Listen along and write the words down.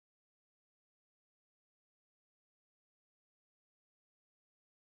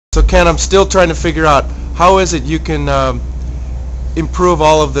So Ken, I'm still trying to figure out how is it you can improve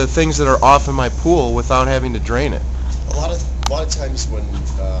all of the things that are off in my pool without having to drain it. A lot of times when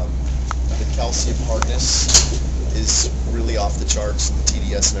the calcium hardness is really off the charts, and the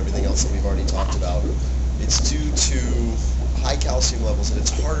TDS and everything else that we've already talked about, it's due to high calcium levels, and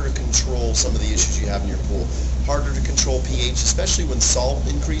it's harder to control some of the issues you have in your pool. Harder to control pH, especially when salt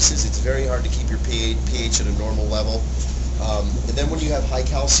increases. It's very hard to keep your pH at a normal level. And then when you have high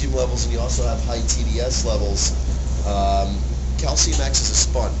calcium levels and you also have high TDS levels, calcium acts as a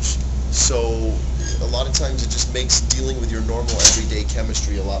sponge. So a lot of times it just makes dealing with your normal everyday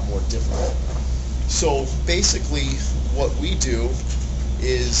chemistry a lot more difficult. So basically what we do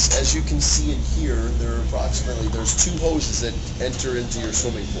is, as you can see in here, there's two hoses that enter into your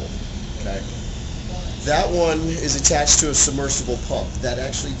swimming pool. Okay. That one is attached to a submersible pump that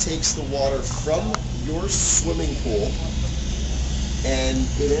actually takes the water from your swimming pool and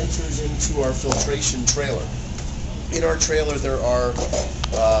it enters into our filtration trailer. In our trailer there are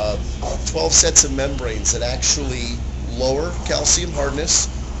 12 sets of membranes that actually lower calcium hardness,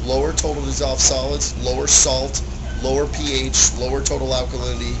 lower total dissolved solids, lower salt, lower pH, lower total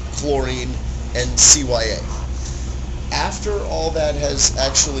alkalinity, chlorine, and CYA. After all that has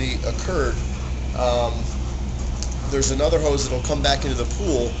actually occurred, there's another hose that will come back into the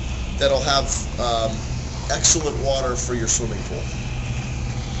pool that'll have excellent water for your swimming pool.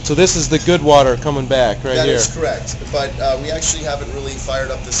 So this is the good water coming back right here. That is correct, but we actually haven't really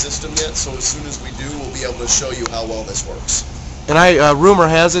fired up the system yet, so as soon as we do, we'll be able to show you how well this works. And rumor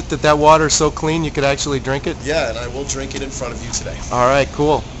has it that water is so clean you could actually drink it? Yeah, and I will drink it in front of you today. Alright,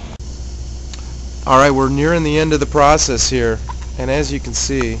 cool. Alright, we're nearing the end of the process here, and as you can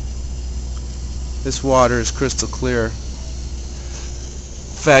see, this water is crystal clear. In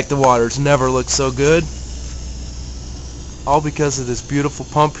fact, the water's never looked so good. All because of this beautiful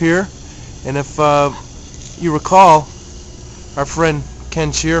pump here. And if you recall, our friend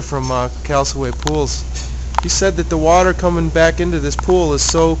Ken Shear from Castaway Pools, he said that the water coming back into this pool is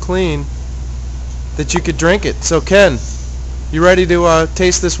so clean that you could drink it. So Ken, you ready to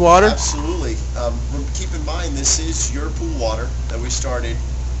taste this water? Absolutely. Keep in mind, this is your pool water that we started.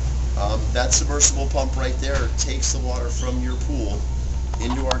 That submersible pump right there takes the water from your pool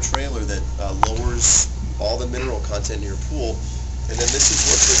into our trailer that lowers all the mineral content in your pool, and then this is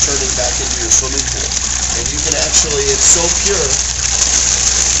what's returning back into your swimming pool. And you can actually, it's so pure,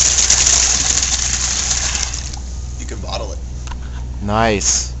 you can bottle it.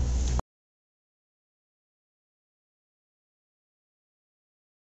 Nice.